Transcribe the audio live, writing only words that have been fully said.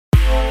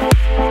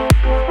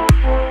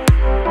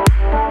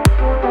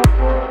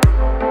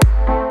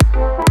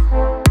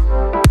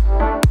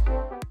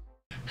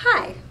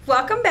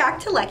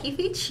to Lucky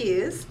Feet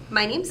Shoes.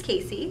 My name's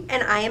Kacey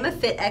and I am a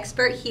fit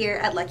expert here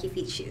at Lucky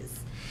Feet Shoes.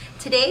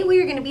 Today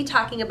we are going to be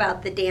talking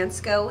about the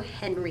Dansko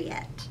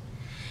Henriette.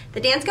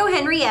 The Dansko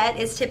Henriette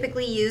is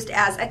typically used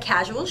as a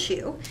casual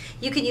shoe.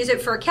 You can use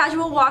it for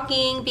casual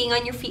walking, being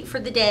on your feet for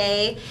the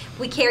day.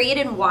 We carry it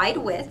in wide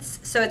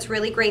widths, so it's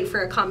really great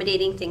for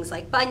accommodating things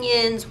like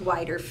bunions,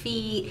 wider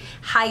feet,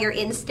 higher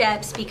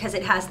insteps, because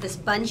it has this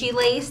bungee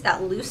lace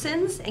that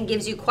loosens and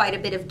gives you quite a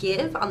bit of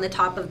give on the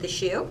top of the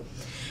shoe.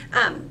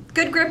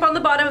 Good grip on the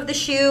bottom of the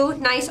shoe,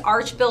 nice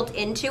arch built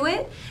into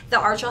it. The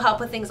arch will help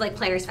with things like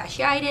plantar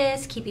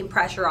fasciitis, keeping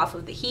pressure off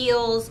of the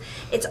heels.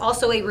 It's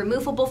also a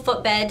removable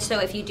footbed, so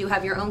if you do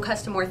have your own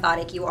custom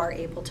orthotic, you are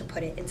able to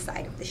put it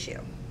inside of the shoe.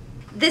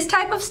 This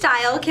type of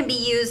style can be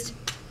used,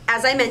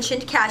 as I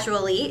mentioned,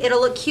 casually.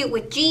 It'll look cute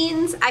with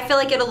jeans. I feel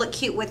like it'll look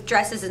cute with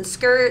dresses and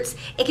skirts.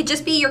 It could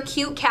just be your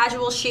cute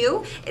casual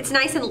shoe. It's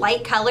nice and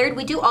light colored.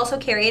 We do also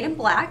carry it in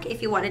black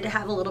if you wanted to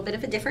have a little bit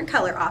of a different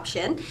color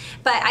option.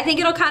 But I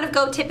think it'll kind of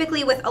go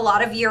typically with a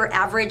lot of your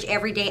average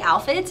everyday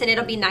outfits, and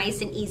it'll be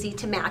nice and easy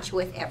to match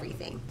with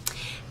everything.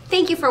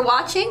 Thank you for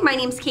watching. My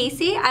name's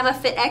Kacey. I'm a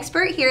fit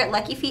expert here at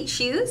Lucky Feet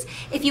Shoes.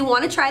 If you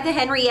want to try the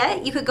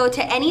Henriette, you could go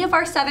to any of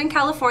our Southern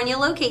California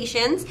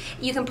locations.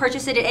 You can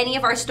purchase it at any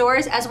of our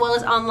stores as well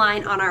as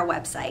online on our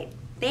website.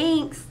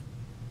 Thanks.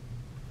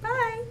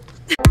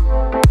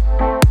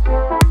 Bye.